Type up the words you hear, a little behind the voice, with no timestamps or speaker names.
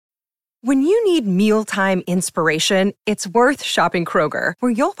When you need mealtime inspiration, it's worth shopping Kroger,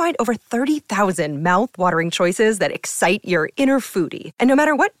 where you'll find over 30,000 mouth-watering choices that excite your inner foodie. And no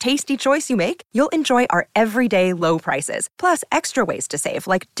matter what tasty choice you make, you'll enjoy our everyday low prices, plus extra ways to save,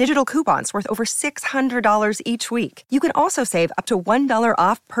 like digital coupons worth over $600 each week. You can also save up to $1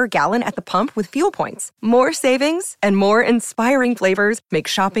 off per gallon at the pump with fuel points. More savings and more inspiring flavors make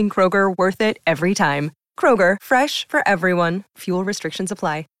shopping Kroger worth it every time. Kroger, fresh for everyone. Fuel restrictions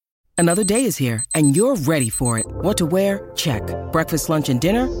apply. Another day is here, and you're ready for it. What to wear? Check. Breakfast, lunch, and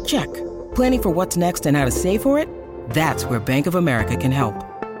dinner? Check. Planning for what's next and how to save for it? That's where Bank of America can help.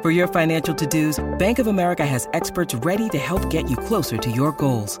 For your financial to-dos, Bank of America has experts ready to help get you closer to your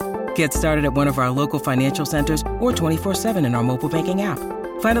goals. Get started at one of our local financial centers or 24/7 in our mobile banking app.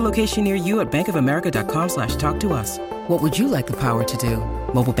 Find a location near you at bankofamerica.com/talktous. What would you like the power to do?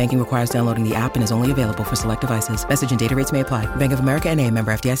 Mobile banking requires downloading the app and is only available for select devices. Message and data rates may apply. Bank of America N.A.,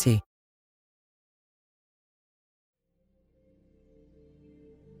 member FDIC.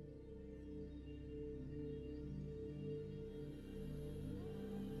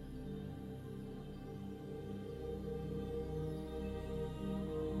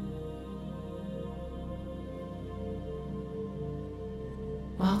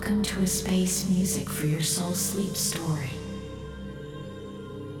 Welcome to a space music for your soul sleep story.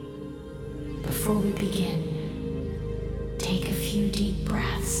 Before we begin, take a few deep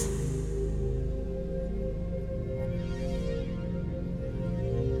breaths.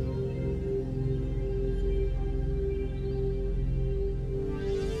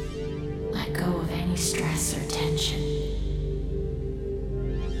 Let go of any stress or tension.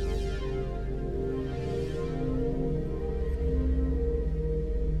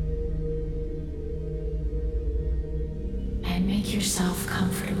 And make yourself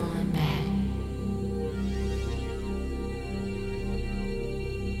comfortable in bed.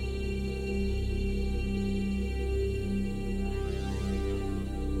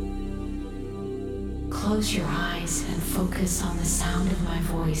 Close your eyes and focus on the sound of my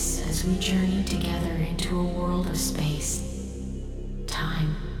voice as we journey together into a world of space,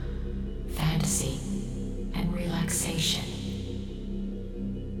 time, fantasy, and relaxation.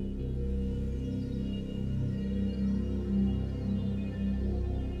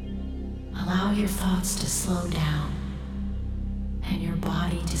 Allow your thoughts to slow down and your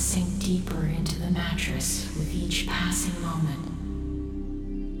body to sink deeper into the mattress with each passing moment.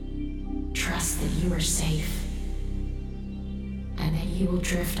 Trust that you are safe and that you will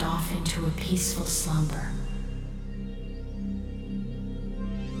drift off into a peaceful slumber.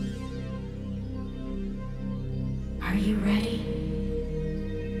 Are you ready?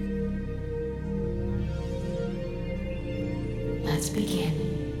 Let's begin.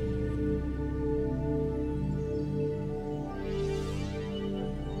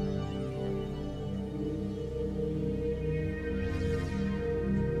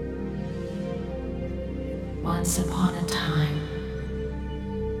 Once upon a time,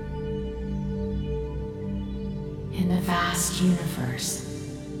 in the vast universe,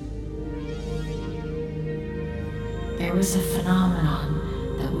 there was a phenomenon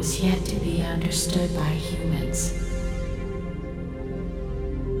that was yet to be understood by humans.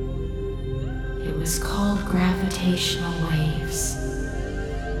 It was called gravitational waves.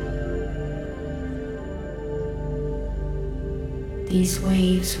 These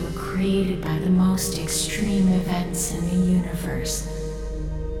waves were created by the most extreme events in the universe,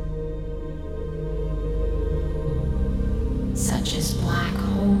 such as black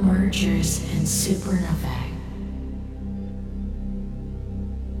hole mergers and supernovae.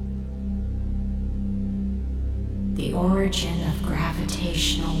 The origin of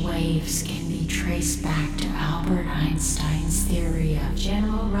gravitational waves can be traced back to Albert Einstein's theory of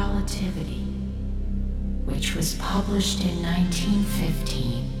general relativity, which was published in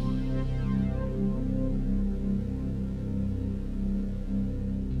 1915.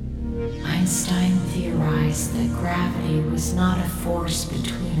 Einstein theorized that gravity was not a force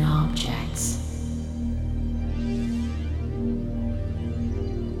between objects,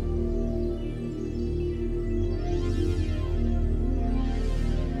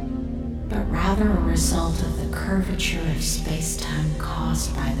 but rather a result of the curvature of space-time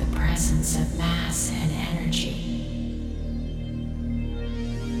caused by the presence of mass and energy.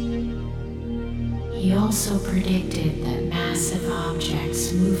 He also predicted that massive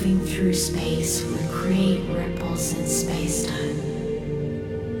objects moving through space would create ripples in space-time.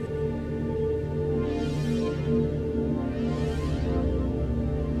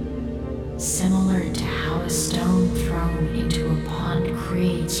 Similar to how a stone thrown into a pond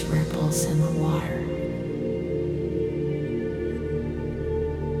creates ripples in the water.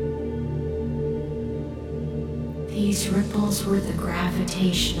 These ripples were the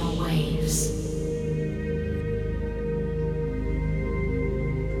gravitational waves.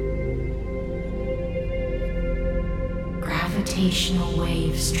 Gravitational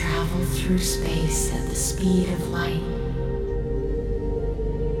waves travel through space at the speed of light.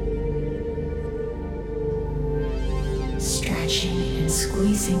 Stretching and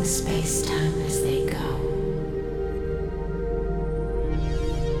squeezing space-time as they go.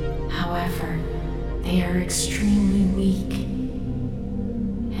 However, they are extremely weak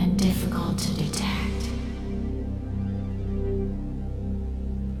and difficult to detect.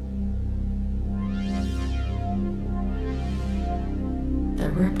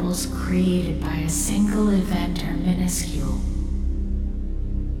 The ripples created by a single event are minuscule.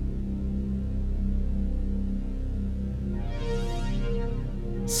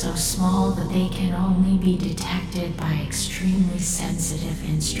 So small that they can only be detected by extremely sensitive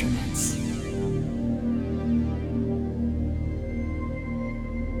instruments.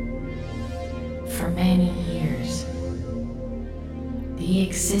 For many years, the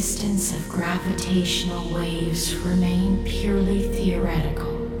existence of gravitational waves remained purely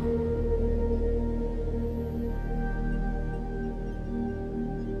theoretical.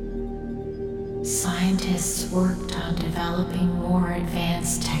 Scientists worked on developing more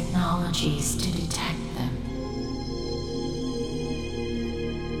advanced technologies to detect them.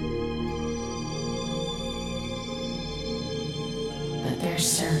 But their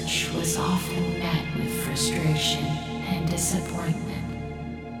search was often met with frustration and disappointment.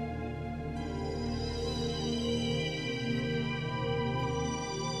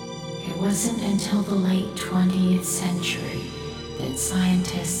 It wasn't until the late 20th century that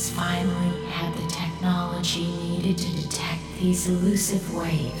scientists finally had the technology needed to detect these elusive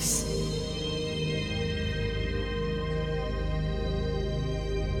waves.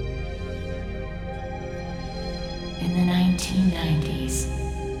 In the 1990s,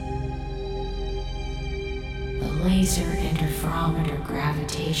 the Laser Interferometer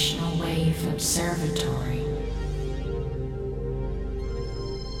Gravitational Wave Observatory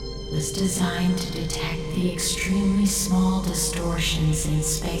was designed to detect the extremely small distortions in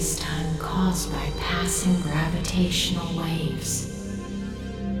space-time caused by passing gravitational waves.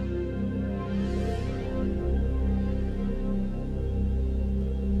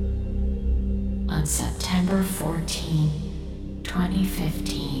 On September 14,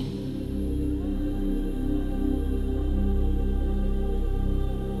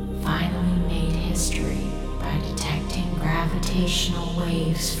 2015, finally made history by detecting gravitational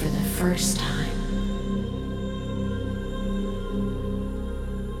waves for the first time.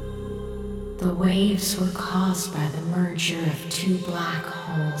 The waves were caused by the merger of two black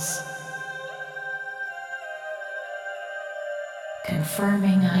holes,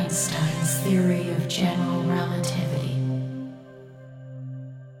 confirming Einstein's theory of general relativity.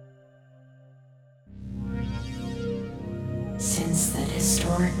 Since that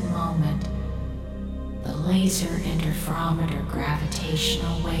historic moment, the Laser Interferometer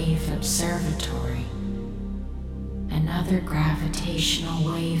Gravitational Wave Observatory and other gravitational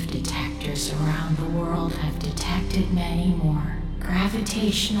wave detectors around the world have detected many more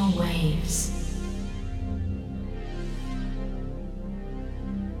gravitational waves.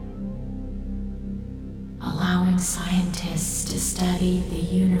 Allowing scientists to study the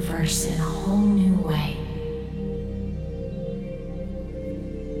universe in a whole new way.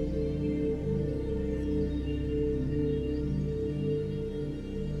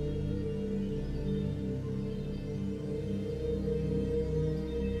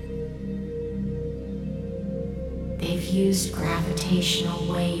 They've used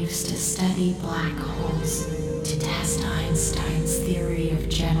gravitational waves to study black holes to test Einstein's theory of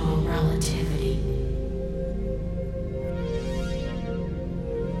general relativity.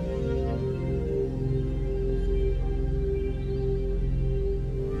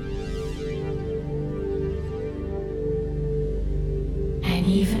 And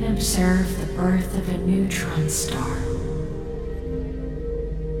even observe the birth of a neutron star.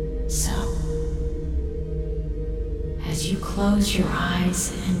 So, as you close your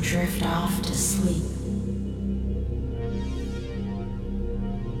eyes and drift off to sleep,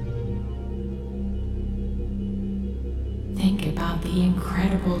 think about the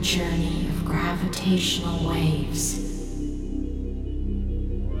incredible journey of gravitational waves.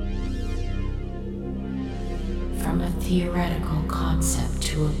 From a theoretical concept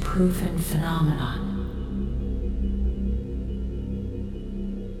to a proven phenomenon.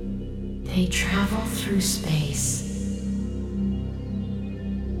 They travel through space,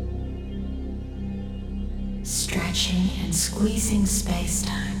 stretching and squeezing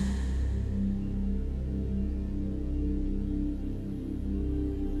space-time,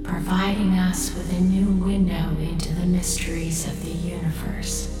 providing us with a new window into the mysteries of the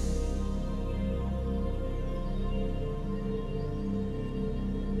universe.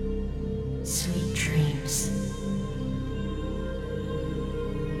 Sweet dreams.